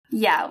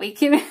Yeah, we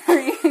can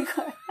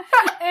record.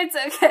 It's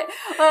okay.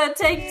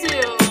 Take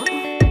two.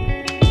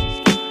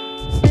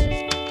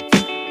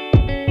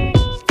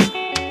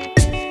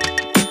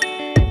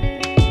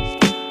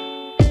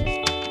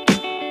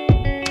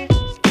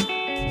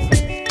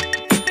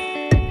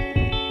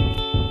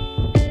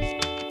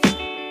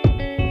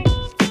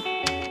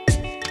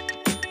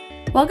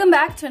 Welcome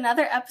back to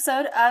another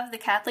episode of The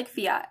Catholic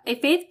Fiat, a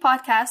faith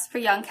podcast for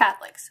young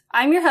Catholics.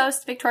 I'm your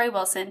host, Victoria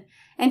Wilson,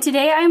 and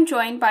today I am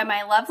joined by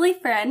my lovely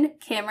friend,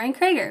 Cameron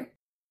Krager.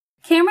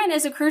 Cameron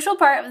is a crucial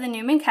part of the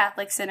Newman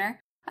Catholic Center,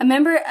 a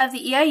member of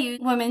the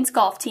EIU women's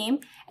golf team,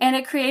 and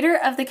a creator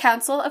of the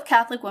Council of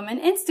Catholic Women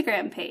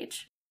Instagram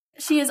page.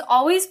 She is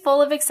always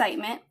full of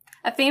excitement,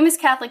 a famous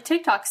Catholic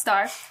TikTok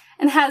star,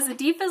 and has the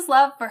deepest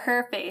love for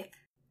her faith.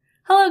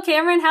 Hello,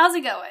 Cameron. How's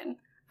it going?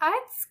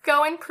 It's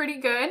going pretty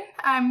good.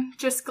 I'm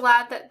just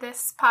glad that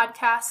this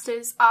podcast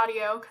is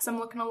audio because I'm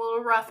looking a little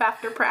rough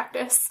after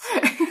practice.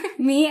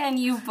 Me and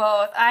you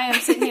both. I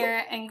am sitting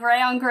here in gray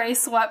on gray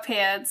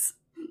sweatpants.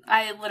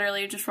 I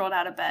literally just rolled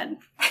out of bed.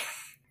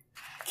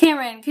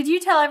 Cameron, could you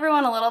tell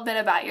everyone a little bit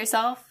about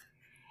yourself?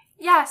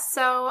 Yeah,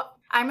 so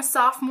I'm a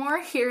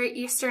sophomore here at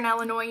Eastern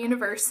Illinois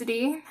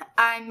University.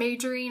 I'm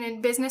majoring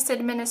in business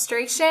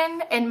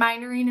administration and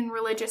minoring in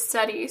religious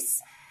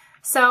studies.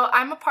 So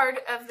I'm a part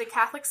of the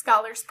Catholic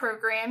Scholars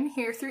Program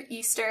here through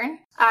Eastern.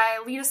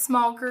 I lead a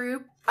small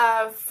group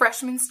of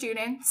freshman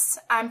students.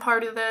 I'm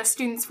part of the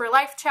Students for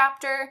Life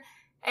chapter,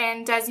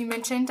 and as you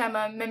mentioned, I'm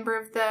a member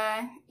of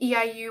the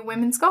EIU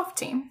women's golf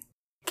team.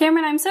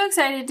 Cameron, I'm so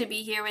excited to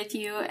be here with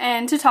you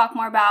and to talk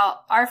more about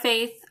our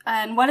faith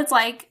and what it's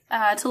like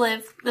to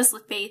live this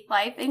faith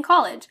life in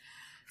college.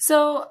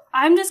 So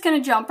I'm just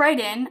going to jump right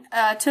in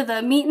to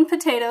the meat and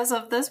potatoes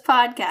of this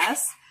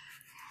podcast.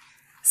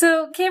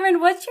 So, Cameron,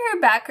 what's your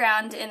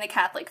background in the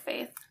Catholic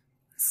faith?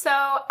 So,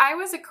 I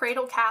was a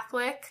cradle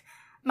Catholic.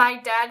 My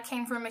dad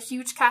came from a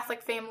huge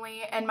Catholic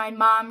family, and my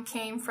mom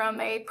came from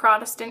a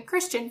Protestant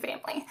Christian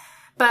family.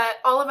 But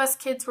all of us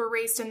kids were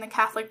raised in the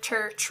Catholic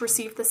Church,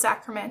 received the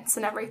sacraments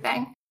and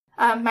everything.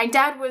 My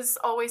dad was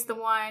always the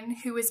one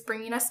who was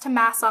bringing us to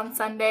Mass on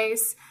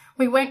Sundays.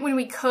 We went when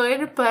we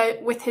could,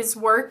 but with his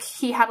work,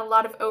 he had a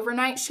lot of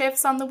overnight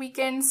shifts on the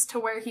weekends to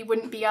where he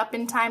wouldn't be up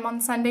in time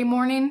on Sunday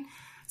morning.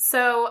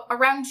 So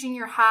around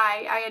junior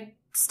high, I had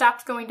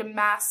stopped going to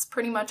Mass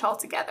pretty much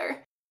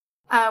altogether.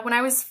 When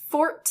I was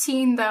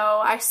 14,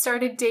 though, I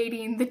started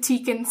dating the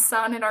deacon's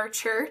son at our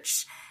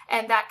church,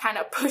 and that kind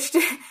of pushed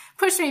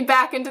me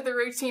back into the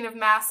routine of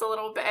Mass a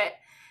little bit.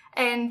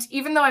 And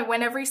even though I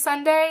went every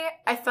Sunday,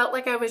 I felt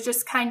like I was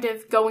just kind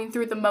of going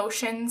through the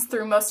motions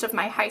through most of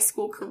my high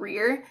school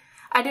career.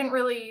 I didn't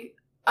really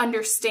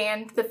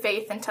understand the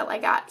faith until I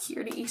got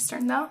here to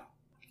Eastern, though.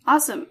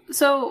 Awesome.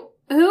 So,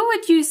 who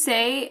would you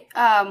say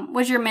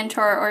was your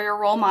mentor or your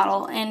role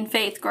model in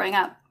faith growing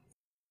up?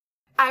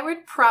 I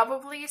would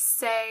probably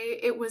say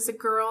it was a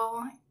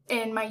girl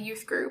in my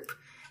youth group.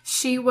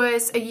 She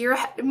was a year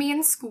ahead of me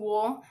in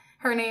school.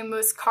 Her name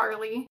was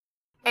Carly,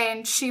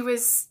 and she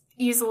was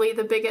easily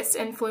the biggest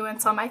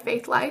influence on my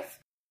faith life.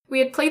 We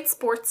had played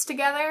sports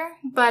together,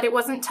 but it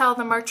wasn't till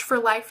the March for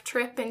Life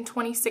trip in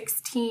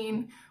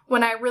 2016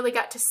 when I really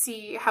got to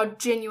see how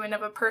genuine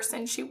of a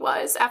person she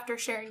was after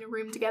sharing a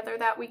room together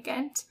that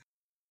weekend.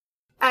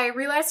 I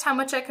realized how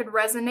much I could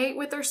resonate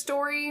with her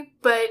story,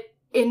 but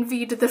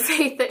envied the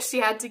faith that she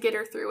had to get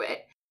her through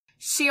it.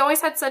 She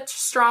always had such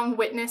strong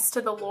witness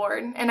to the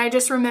Lord, and I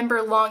just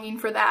remember longing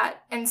for that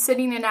and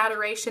sitting in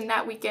adoration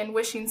that weekend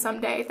wishing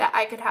someday that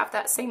I could have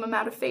that same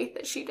amount of faith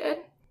that she did.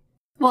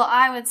 Well,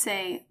 I would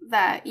say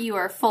that you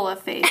are full of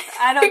faith.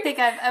 I don't think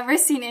I've ever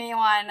seen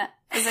anyone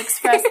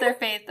express their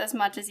faith as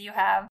much as you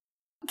have.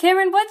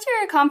 Cameron, what's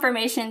your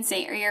confirmation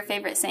saint or your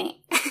favorite saint?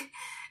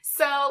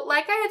 So,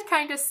 like I had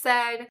kind of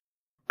said,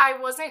 I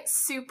wasn't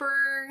super,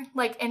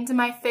 into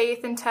my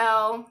faith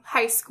until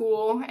high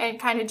school and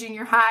kind of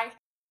junior high.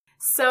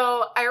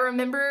 So I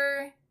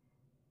remember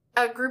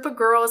a group of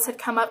girls had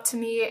come up to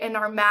me in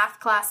our math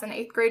class in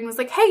 8th grade and was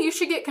like, hey, you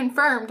should get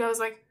confirmed. I was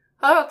like,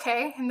 oh,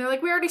 okay. And they're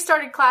like, we already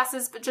started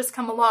classes, but just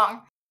come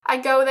along. I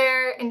go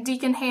there and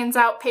deacon hands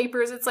out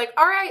papers. It's like,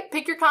 all right,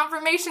 pick your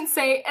confirmation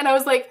saint. And I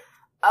was like,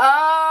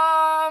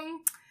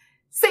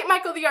 St.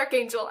 Michael the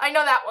Archangel. I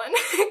know that one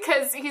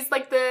because he's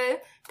the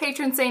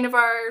patron saint of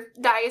our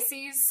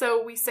diocese.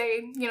 So we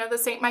say, the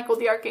St. Michael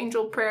the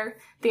Archangel prayer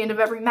at the end of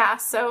every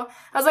Mass. So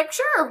I was like,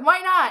 sure, why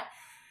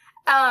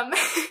not?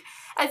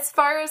 As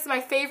far as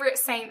my favorite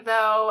saint,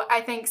 though,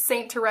 I think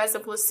St. Therese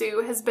of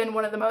Lisieux has been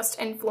one of the most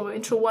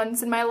influential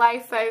ones in my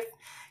life. I've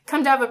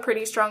come to have a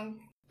pretty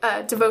strong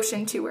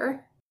devotion to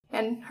her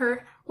in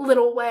her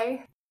little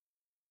way.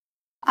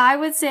 I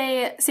would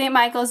say St.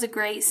 Michael is a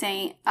great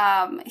saint.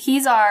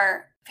 He's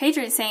our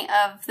patron saint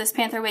of this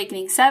Panther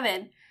Awakening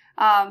 7.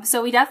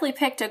 So we definitely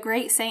picked a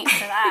great saint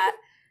for that.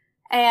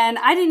 And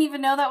I didn't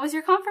even know that was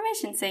your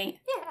confirmation saint.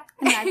 Yeah.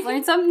 And I've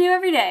learned something new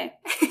every day.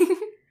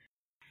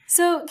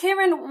 So,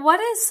 Cameron,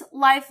 what is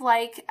life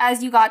like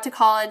as you got to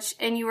college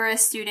and you were a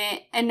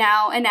student and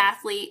now an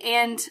athlete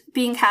and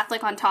being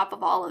Catholic on top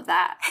of all of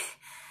that?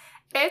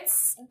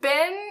 It's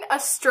been a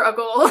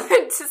struggle,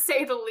 to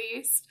say the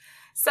least.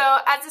 So,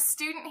 as a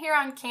student here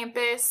on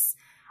campus,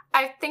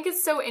 I think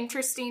it's so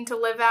interesting to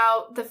live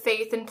out the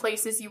faith in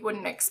places you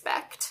wouldn't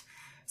expect.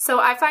 So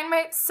I find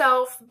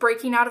myself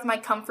breaking out of my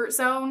comfort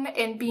zone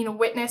and being a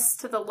witness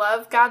to the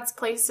love God's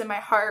placed in my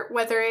heart,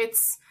 whether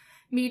it's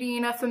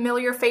meeting a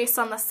familiar face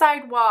on the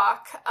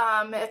sidewalk,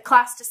 a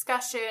class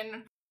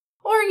discussion,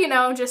 or,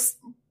 just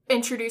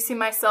introducing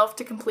myself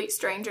to complete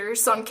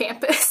strangers on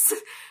campus.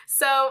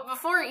 So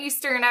before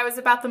Eastern, I was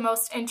about the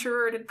most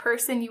introverted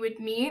person you would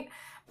meet,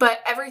 but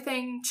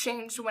everything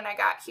changed when I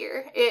got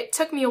here. It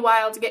took me a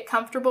while to get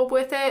comfortable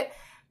with it,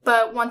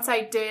 but once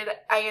I did,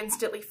 I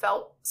instantly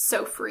felt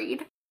so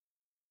freed.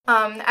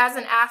 As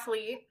an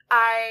athlete,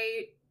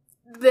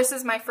 this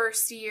is my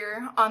first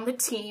year on the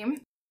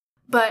team,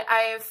 but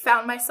I have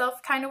found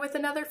myself kind of with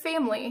another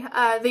family.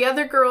 The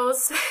other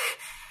girls,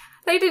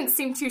 they didn't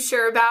seem too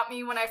sure about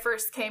me when I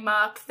first came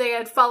up. They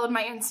had followed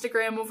my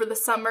Instagram over the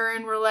summer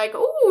and were like,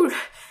 "Ooh,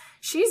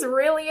 she's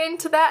really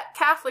into that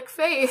Catholic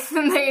faith."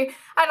 And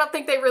I don't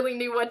think they really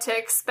knew what to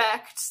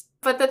expect.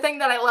 But the thing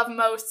that I love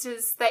most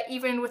is that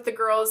even with the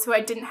girls who I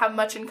didn't have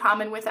much in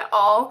common with at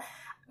all,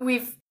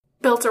 we've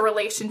built a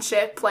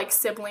relationship like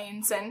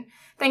siblings, and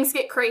things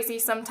get crazy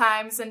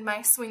sometimes and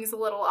my swing's a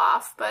little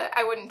off, but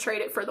I wouldn't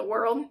trade it for the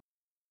world.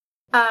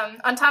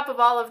 On top of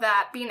all of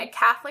that, being a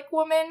Catholic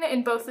woman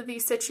in both of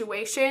these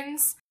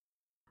situations,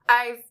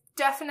 I've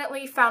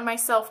definitely found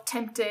myself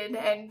tempted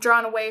and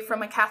drawn away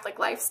from a Catholic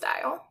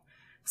lifestyle.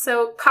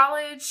 So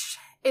college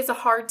is a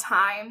hard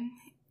time.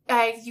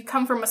 You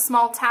come from a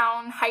small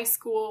town high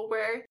school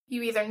where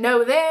you either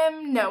know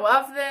them, know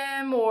of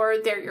them, or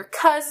they're your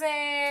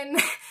cousin.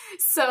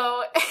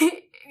 So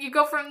you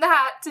go from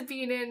that to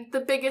being in the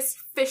biggest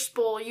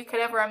fishbowl you could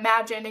ever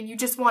imagine, and you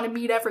just want to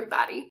meet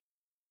everybody.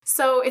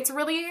 So it's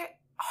really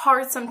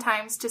hard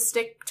sometimes to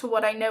stick to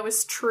what I know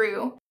is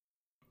true.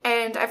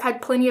 And I've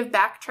had plenty of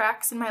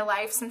backtracks in my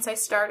life since I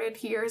started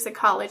here as a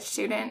college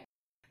student.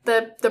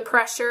 The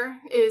pressure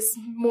is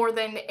more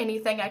than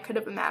anything I could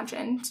have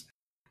imagined.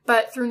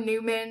 But through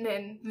Newman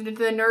and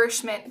the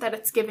nourishment that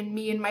it's given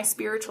me in my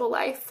spiritual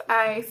life,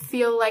 I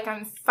feel like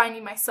I'm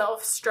finding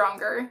myself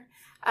stronger,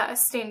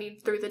 standing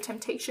through the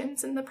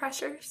temptations and the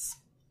pressures.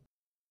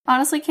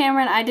 Honestly,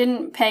 Cameron, I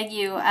didn't peg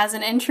you as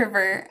an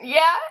introvert.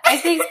 Yeah. I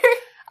think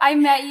I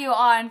met you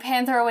on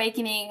Panther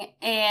Awakening,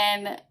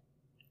 and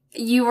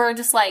you were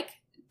just,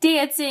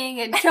 dancing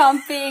and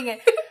jumping,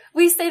 and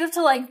we stayed up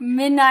till,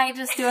 midnight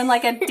just doing,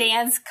 a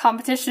dance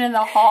competition in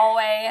the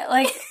hallway.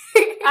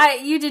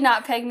 You did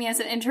not peg me as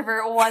an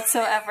introvert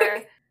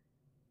whatsoever.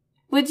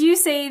 Would you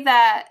say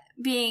that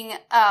being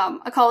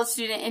a college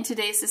student in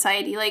today's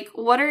society,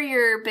 what are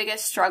your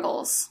biggest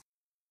struggles?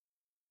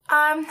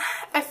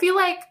 I feel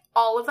like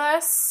all of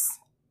us,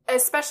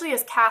 especially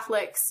as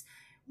Catholics,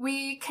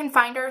 we can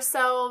find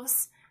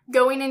ourselves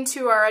going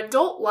into our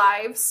adult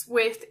lives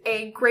with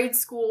a grade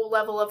school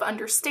level of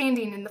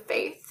understanding in the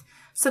faith.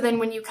 So then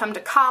when you come to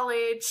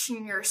college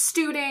and you're a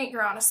student,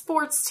 you're on a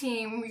sports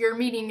team, you're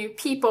meeting new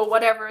people,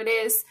 whatever it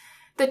is,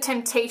 the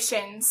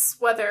temptations,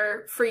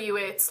 whether for you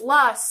it's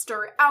lust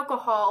or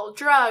alcohol,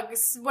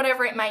 drugs,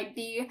 whatever it might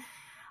be,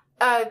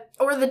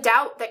 or the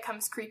doubt that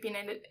comes creeping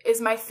in. Is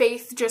my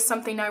faith just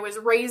something I was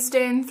raised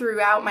in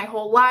throughout my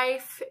whole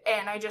life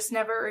and I just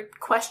never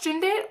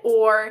questioned it?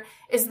 Or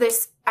is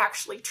this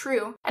actually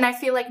true? And I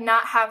feel like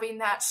not having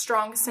that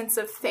strong sense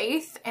of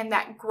faith and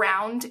that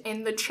ground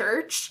in the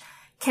church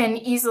can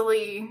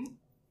easily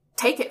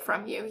take it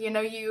from you.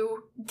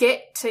 You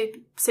get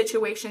to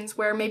situations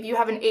where maybe you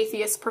have an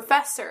atheist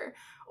professor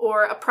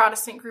or a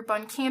Protestant group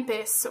on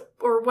campus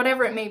or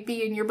whatever it may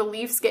be, and your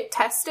beliefs get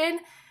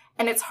tested,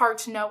 and it's hard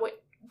to know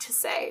what to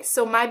say.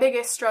 So my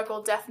biggest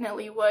struggle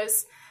definitely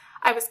was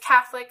I was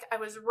Catholic. I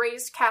was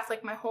raised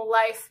Catholic my whole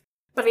life,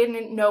 but I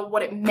didn't know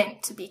what it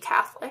meant to be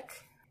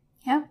Catholic.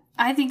 Yeah,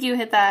 I think you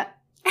hit that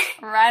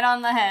right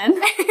on the head.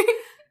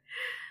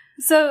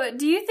 So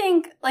do you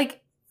think,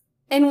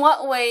 in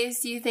what ways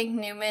do you think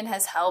Newman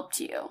has helped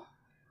you?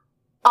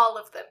 All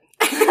of them.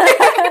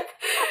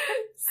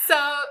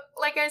 So,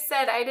 like I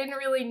said, I didn't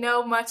really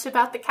know much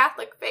about the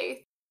Catholic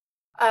faith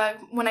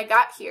when I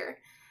got here.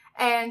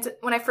 And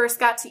when I first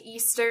got to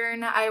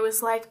Eastern, I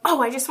was like,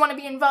 I just want to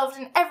be involved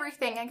in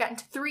everything. I got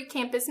into 3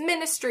 campus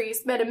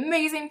ministries, met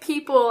amazing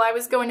people. I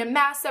was going to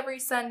Mass every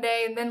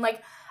Sunday, and then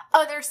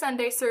other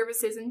Sunday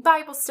services and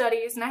Bible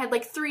studies. And I had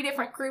 3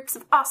 different groups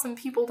of awesome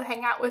people to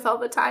hang out with all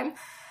the time.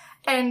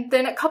 And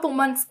then a couple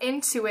months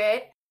into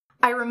it,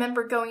 I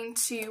remember going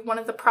to one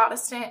of the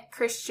Protestant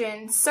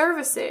Christian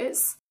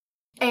services,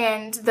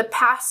 and the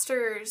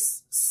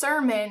pastor's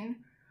sermon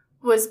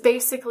was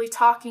basically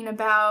talking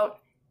about,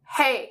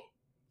 hey,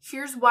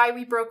 here's why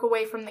we broke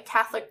away from the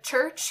Catholic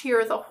Church. Here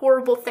are the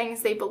horrible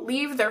things they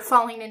believe. They're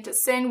falling into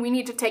sin. We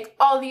need to take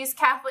all these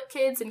Catholic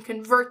kids and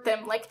convert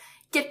them,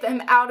 get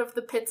them out of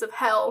the pits of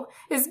hell,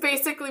 is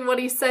basically what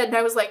he said. And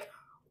I was like,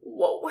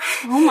 whoa.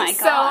 Oh my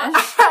gosh.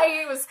 So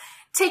I was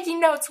taking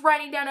notes,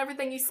 writing down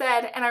everything he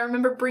said, and I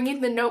remember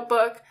bringing the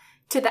notebook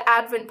to the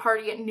Advent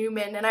party at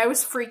Newman, and I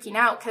was freaking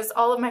out because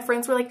all of my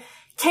friends were like,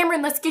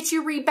 Cameron, let's get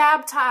you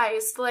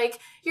rebaptized. Like,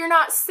 you're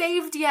not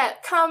saved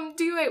yet. Come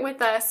do it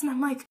with us. And I'm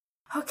like,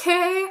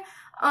 okay,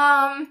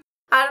 I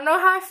don't know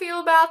how I feel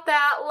about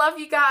that. Love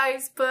you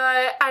guys,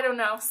 but I don't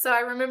know. So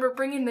I remember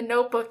bringing the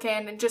notebook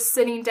in and just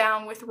sitting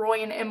down with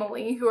Roy and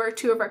Emily, who are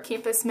two of our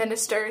campus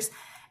ministers,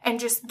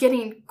 and just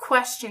getting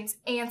questions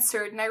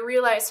answered. And I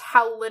realized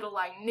how little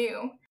I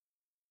knew.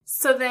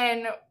 So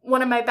then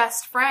one of my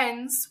best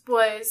friends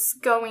was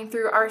going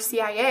through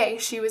RCIA.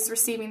 She was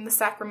receiving the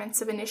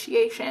sacraments of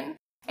initiation,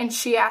 and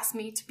she asked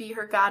me to be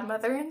her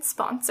godmother and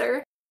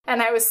sponsor.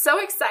 And I was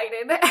so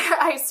excited.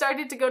 I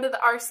started to go to the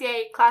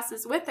RCIA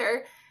classes with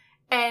her,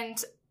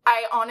 and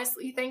I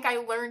honestly think I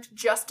learned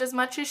just as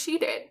much as she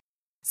did.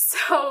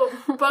 So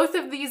both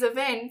of these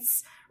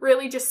events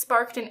really just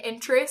sparked an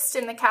interest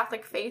in the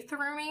Catholic faith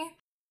through me.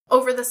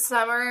 Over the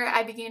summer,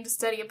 I began to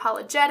study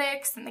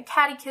apologetics and the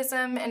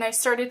catechism, and I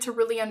started to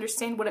really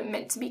understand what it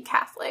meant to be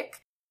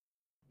Catholic.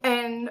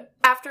 And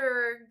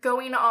after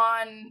going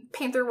on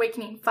Panther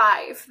Awakening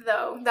 5,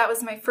 though, that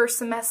was my first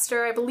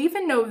semester, I believe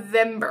in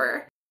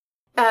November.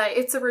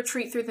 It's a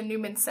retreat through the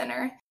Newman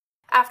Center.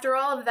 After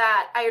all of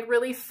that, I had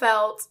really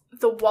felt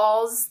the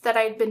walls that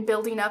I had been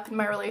building up in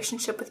my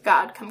relationship with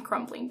God come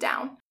crumbling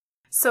down.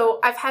 So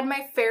I've had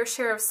my fair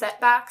share of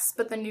setbacks,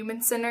 but the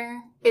Newman Center,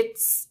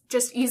 it's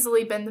just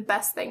easily been the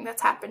best thing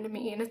that's happened to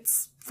me, and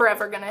it's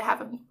forever going to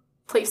have a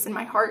place in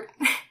my heart.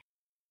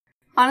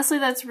 Honestly,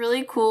 that's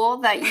really cool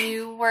that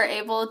you were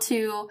able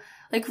to,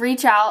 like,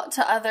 reach out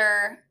to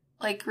other,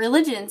 like,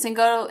 religions and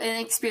go and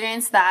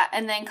experience that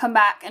and then come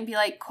back and be,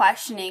 like,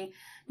 questioning.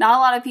 Not a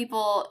lot of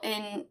people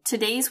in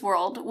today's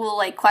world will,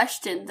 like,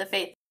 question the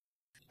faith.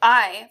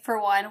 I,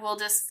 for one, will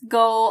just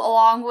go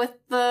along with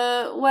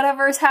the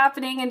whatever's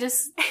happening and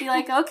just be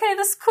like, okay,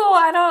 this is cool.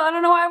 I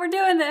don't know why we're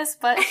doing this,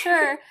 but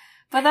sure.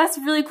 But that's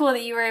really cool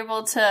that you were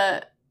able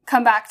to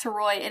come back to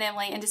Roy and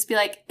Emily and just be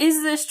like,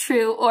 is this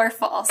true or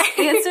false?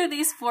 Answer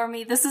these for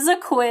me. This is a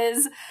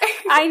quiz.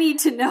 I need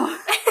to know.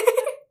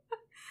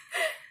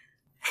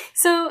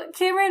 So,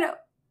 Cameron,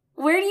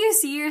 where do you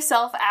see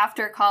yourself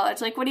after college?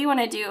 Like, what do you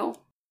want to do?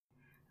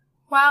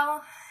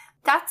 Well,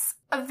 that's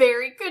a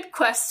very good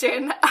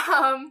question.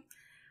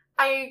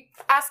 I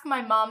ask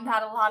my mom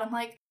that a lot. I'm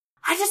like,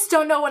 I just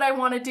don't know what I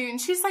want to do.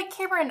 And she's like,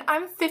 Cameron,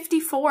 I'm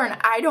 54 and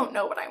I don't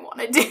know what I want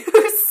to do.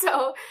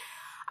 So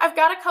I've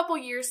got a couple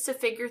years to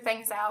figure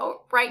things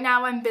out. Right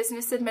now I'm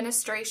business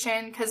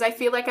administration because I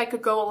feel like I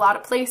could go a lot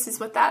of places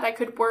with that. I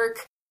could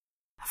work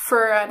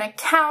for an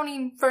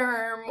accounting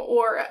firm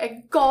or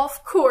a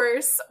golf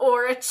course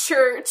or a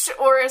church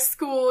or a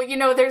school. You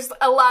know, there's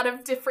a lot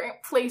of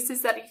different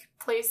places that he could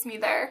place me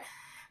there.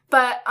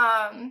 But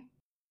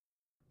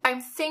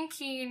I'm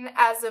thinking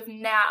as of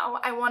now,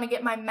 I want to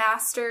get my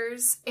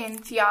master's in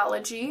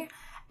theology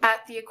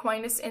at the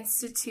Aquinas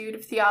Institute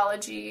of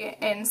Theology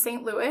in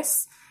St.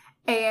 Louis,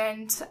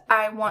 and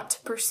I want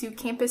to pursue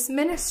campus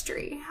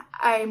ministry.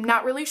 I'm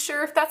not really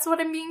sure if that's what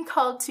I'm being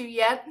called to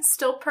yet. I'm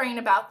still praying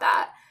about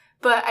that,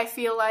 but I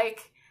feel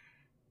like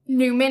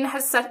Newman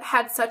has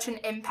had such an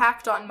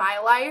impact on my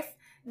life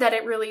that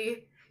it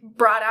really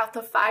brought out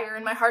the fire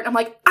in my heart. I'm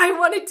like, I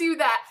want to do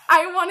that.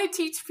 I want to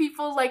teach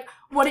people, like,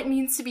 what it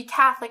means to be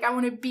Catholic. I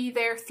want to be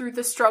there through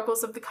the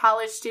struggles of the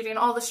college student,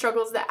 all the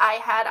struggles that I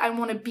had. I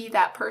want to be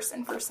that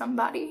person for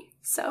somebody.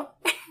 So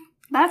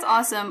that's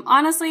awesome.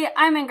 Honestly,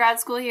 I'm in grad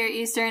school here at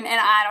Eastern, and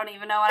I don't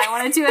even know what I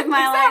want to do with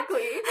my life.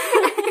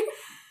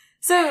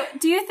 So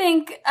do you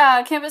think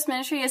campus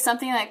ministry is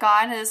something that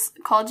God has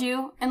called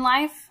you in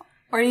life?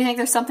 Or do you think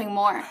there's something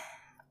more?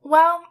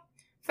 Well,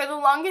 for the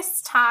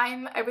longest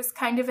time, I was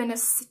kind of in a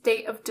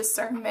state of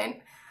discernment.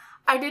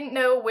 I didn't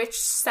know which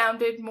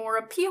sounded more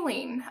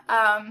appealing.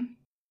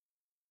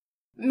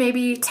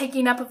 Maybe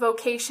taking up a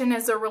vocation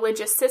as a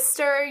religious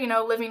sister, you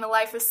know, living a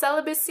life of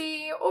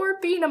celibacy, or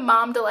being a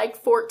mom to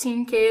like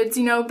 14 kids,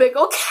 you know, big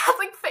old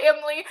Catholic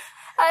family.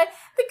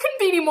 They couldn't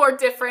be any more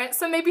different,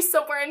 so maybe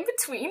somewhere in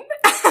between.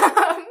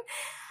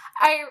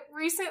 I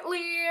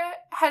recently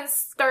has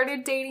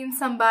started dating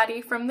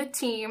somebody from the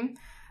team,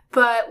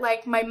 but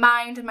like my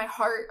mind and my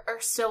heart are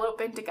still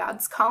open to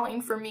God's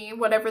calling for me,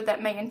 whatever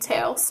that may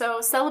entail. So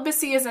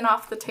celibacy isn't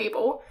off the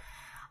table.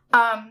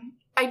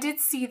 I did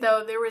see,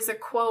 though, there was a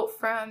quote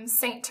from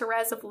Saint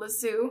Therese of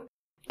Lisieux,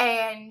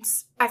 and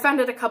I found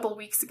it a couple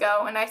weeks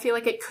ago, and I feel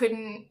like it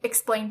couldn't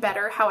explain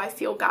better how I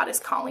feel God is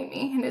calling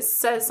me. And it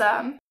says,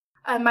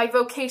 my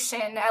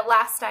vocation, at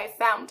last I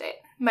found it.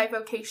 My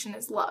vocation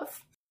is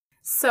love.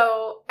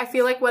 So I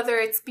feel like whether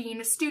it's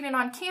being a student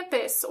on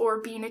campus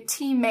or being a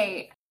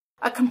teammate,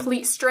 a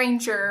complete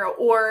stranger,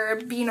 or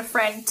being a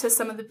friend to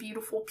some of the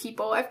beautiful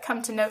people I've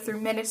come to know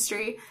through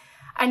ministry,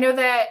 I know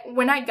that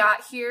when I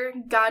got here,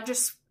 God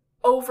just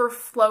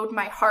overflowed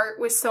my heart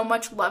with so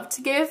much love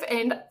to give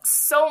and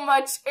so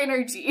much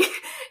energy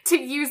to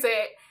use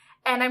it.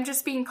 And I'm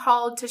just being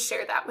called to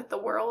share that with the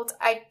world.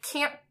 I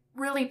can't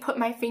really put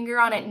my finger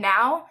on it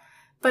now,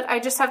 but I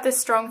just have this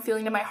strong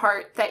feeling in my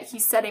heart that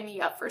he's setting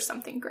me up for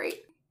something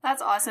great.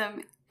 That's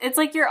awesome. It's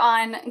like you're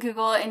on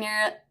Google and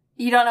you're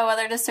you don't know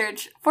whether to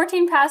search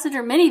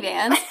 14-passenger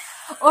minivans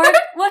or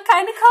what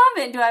kind of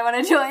convent do I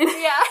want to join.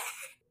 Yeah.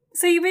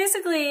 So you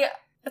basically,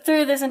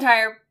 through this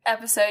entire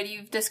episode,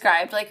 you've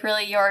described, like,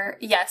 really your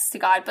yes to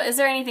God. But is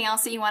there anything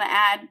else that you want to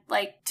add,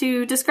 like,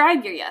 to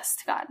describe your yes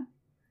to God?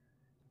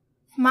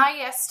 My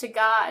yes to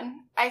God,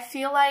 I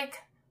feel like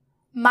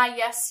my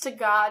yes to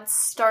God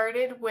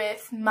started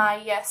with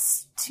my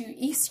yes to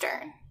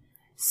Eastern.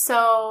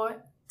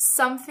 So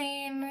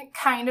something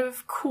kind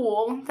of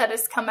cool that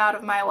has come out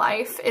of my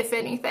life, if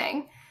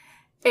anything,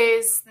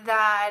 is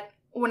that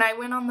when I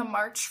went on the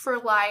March for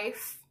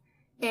Life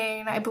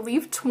in, I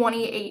believe,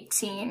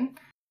 2018,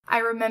 I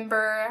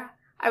remember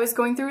I was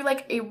going through,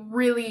 like, a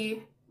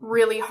really,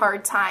 really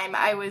hard time.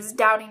 I was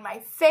doubting my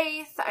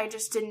faith. I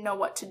just didn't know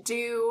what to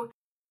do.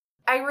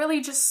 I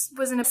really just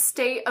was in a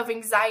state of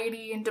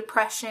anxiety and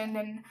depression,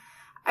 and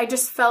I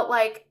just felt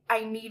like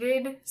I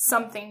needed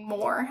something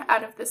more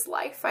out of this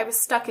life. I was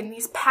stuck in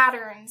these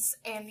patterns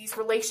and these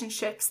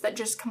relationships that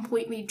just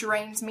completely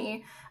drained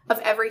me of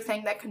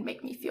everything that could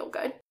make me feel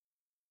good.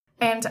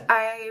 And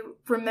I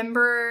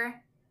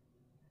remember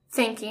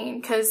thinking,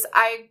 because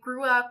I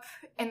grew up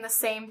in the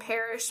same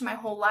parish my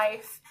whole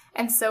life,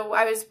 and so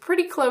I was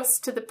pretty close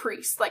to the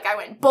priest. Like, I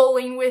went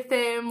bowling with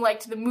him,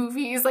 like, to the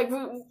movies, like,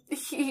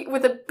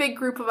 with a big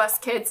group of us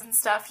kids and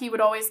stuff, he would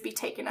always be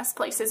taking us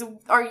places.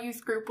 Our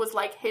youth group was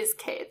like his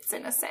kids,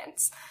 in a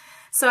sense.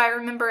 So I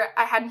remember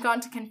I hadn't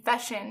gone to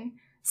confession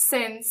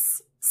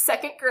since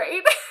 2nd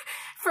grade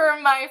for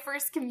my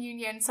first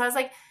communion. So I was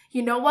like,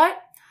 you know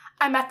what?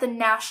 I'm at the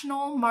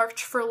National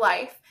March for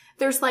Life.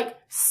 There's like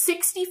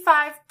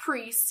 65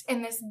 priests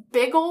in this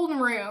big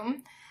old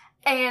room,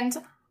 and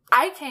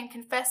I can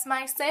confess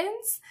my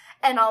sins,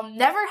 and I'll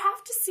never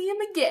have to see him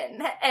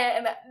again.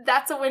 And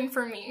that's a win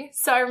for me.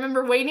 So I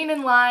remember waiting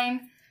in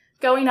line,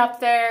 going up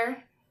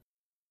there,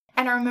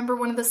 and I remember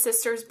one of the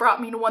sisters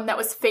brought me to one that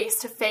was face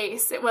to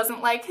face. It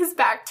wasn't like his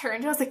back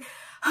turned. I was like,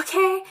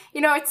 okay,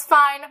 you know, it's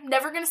fine. I'm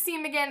never going to see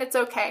him again. It's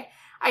okay.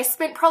 I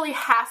spent probably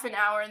half an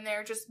hour in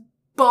there just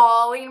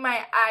bawling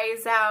my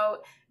eyes out,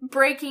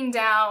 breaking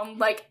down,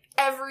 like,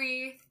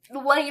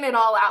 laying it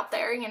all out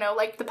there, you know,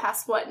 like the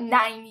past,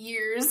 9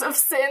 years of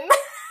sin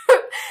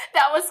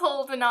that was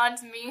holding on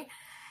to me.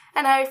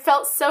 And I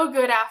felt so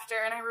good after,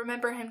 and I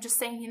remember him just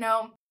saying, you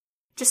know,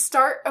 just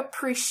start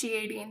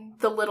appreciating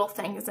the little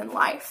things in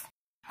life.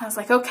 I was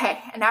like, okay.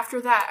 And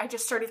after that, I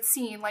just started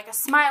seeing, like, a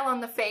smile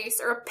on the face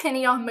or a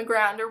penny on the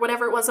ground or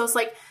whatever it was. I was,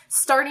 like,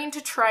 starting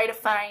to try to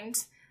find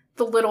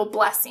the little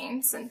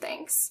blessings and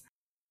things.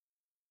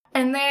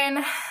 And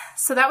then,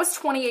 so that was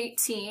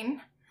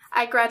 2018.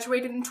 I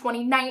graduated in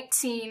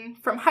 2019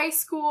 from high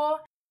school,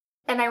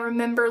 and I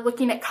remember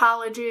looking at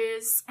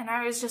colleges, and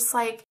I was just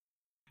like,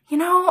 you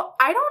know,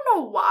 I don't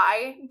know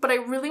why, but I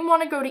really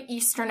want to go to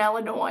Eastern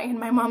Illinois. And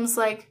my mom's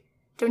like,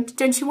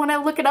 don't you want to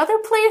look at other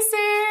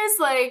places?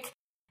 Like,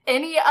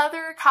 any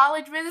other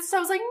college visits? I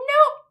was like,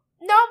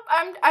 nope,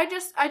 I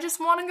just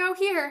want to go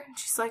here. And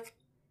she's like,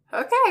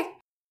 okay.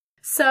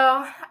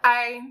 So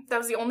that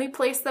was the only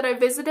place that I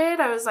visited.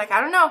 I was like,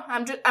 I don't know,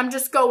 I'm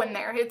just going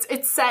there.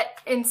 It's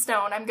set in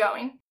stone, I'm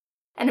going.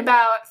 And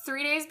about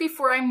 3 days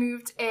before I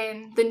moved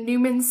in, the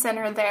Newman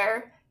Center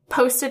there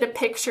posted a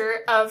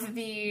picture of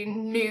the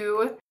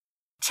new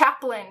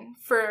chaplain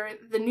for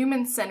the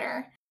Newman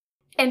Center.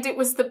 And it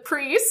was the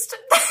priest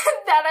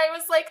that I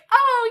was like,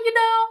 oh, you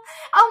know,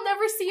 I'll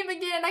never see him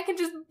again. I can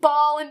just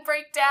bawl and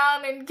break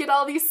down and get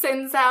all these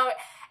sins out.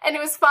 And it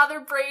was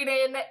Father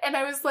Braden, and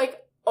I was like,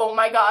 oh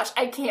my gosh,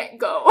 I can't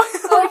go.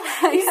 Like,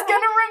 he's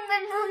gonna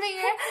remember me,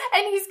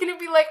 and he's gonna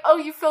be like, oh,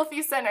 you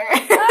filthy sinner.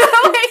 like,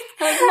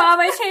 Mom,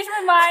 I changed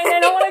my mind. I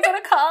don't want to go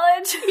to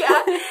college.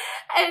 Yeah.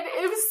 And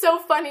it was so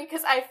funny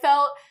because I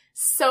felt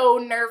so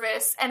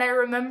nervous. And I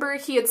remember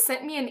he had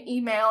sent me an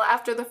email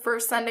after the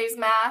first Sunday's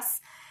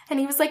Mass, and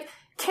he was like,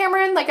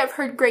 Cameron, like, I've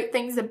heard great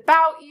things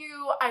about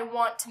you. I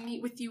want to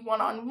meet with you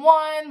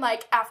one-on-one,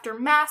 like, after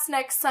Mass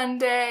next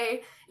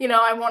Sunday. You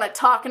know, I want to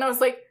talk. And I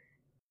was like,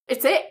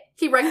 it's it.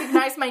 He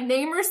recognized my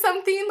name or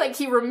something. Like,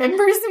 he remembers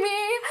me.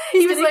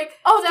 He was like,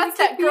 oh, that's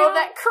that girl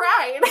that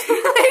cried.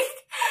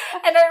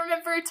 Like, and I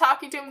remember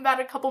talking to him about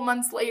a couple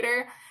months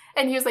later,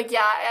 and he was like, yeah,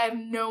 I have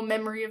no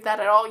memory of that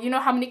at all. You know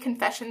how many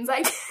confessions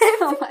I get?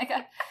 Oh my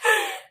God.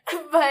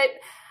 But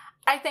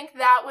I think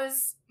that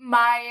was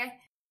my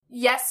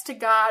yes to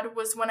God,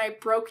 was when I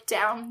broke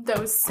down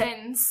those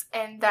sins,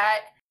 and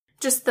that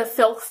just the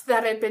filth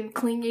that had been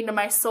clinging to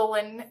my soul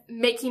and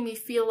making me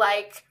feel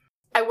like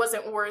I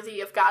wasn't worthy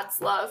of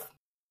God's love.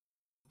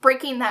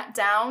 Breaking that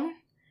down,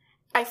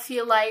 I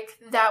feel like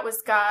that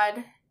was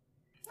God.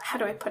 How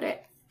do I put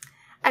it?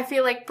 I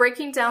feel like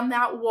breaking down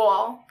that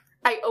wall,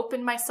 I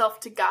opened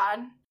myself to God,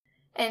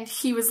 and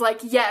he was like,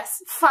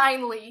 yes,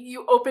 finally,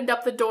 you opened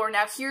up the door.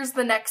 Now here's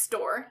the next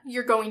door.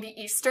 You're going to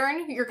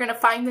Eastern. You're going to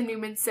find the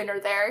Newman Center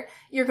there.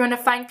 You're going to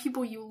find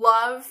people you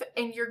love,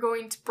 and you're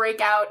going to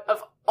break out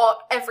of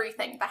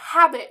everything, the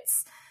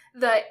habits,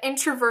 the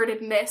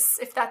introvertedness,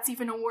 if that's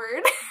even a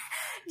word.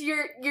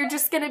 You're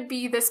just gonna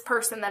be this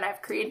person that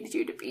I've created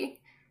you to be.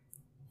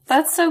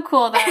 That's so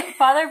cool that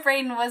Father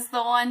Braden was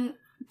the one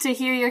to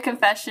hear your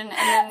confession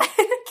and then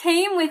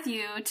came with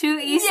you to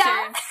Eastern.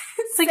 Yeah.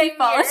 So he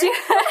followed you.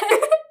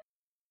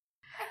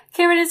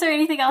 Cameron, is there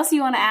anything else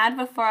you want to add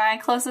before I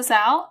close this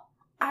out?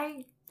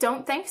 I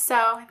don't think so.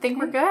 I think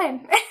we're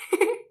good.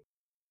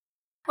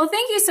 Well,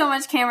 thank you so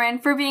much, Cameron,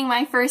 for being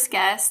my first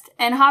guest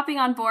and hopping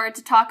on board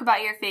to talk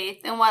about your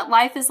faith and what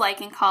life is like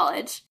in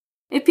college.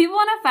 If people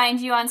want to find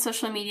you on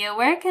social media,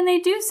 where can they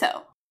do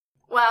so?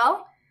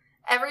 Well,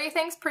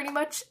 everything's pretty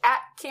much at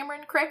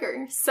Cameron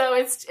Krager, so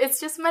it's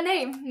just my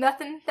name.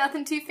 Nothing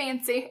too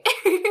fancy.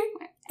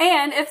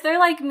 And if they're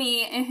like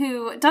me,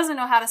 who doesn't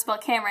know how to spell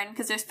Cameron,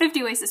 because there's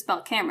 50 ways to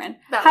spell Cameron,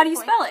 Valid how do you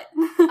point. spell it?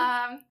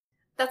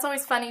 That's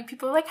always funny.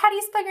 People are like, how do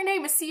you spell your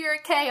name? A C or a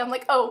K? I'm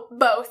like, oh,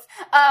 both.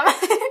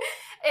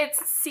 It's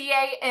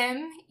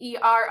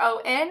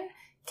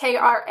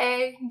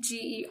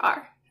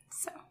CAMERONKRAGER.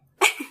 So.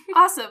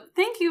 Awesome.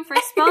 Thank you for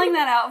spelling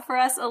that out for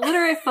us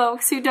illiterate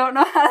folks who don't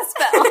know how to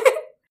spell.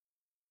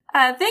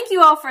 Thank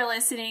you all for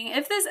listening.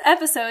 If this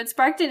episode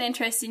sparked an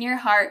interest in your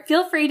heart,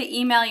 feel free to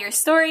email your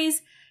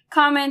stories,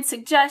 comments,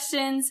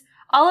 suggestions.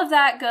 All of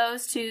that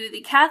goes to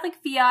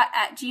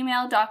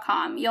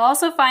thecatholicfiat@gmail.com. You'll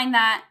also find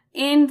that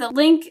in the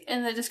link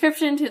in the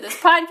description to this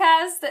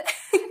podcast.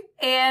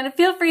 And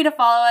feel free to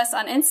follow us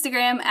on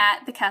Instagram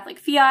at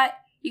thecatholicfiat.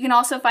 You can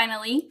also find a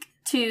link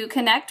to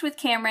connect with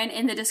Cameron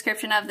in the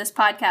description of this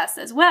podcast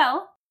as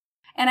well.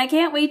 And I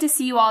can't wait to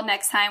see you all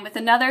next time with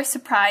another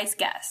surprise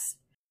guest.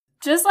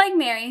 Just like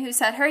Mary, who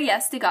said her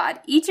yes to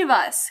God, each of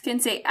us can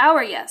say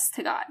our yes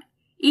to God.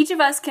 Each of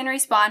us can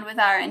respond with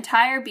our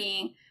entire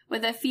being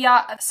with a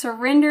fiat of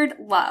surrendered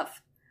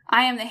love.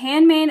 I am the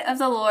handmaid of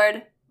the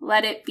Lord.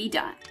 Let it be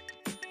done.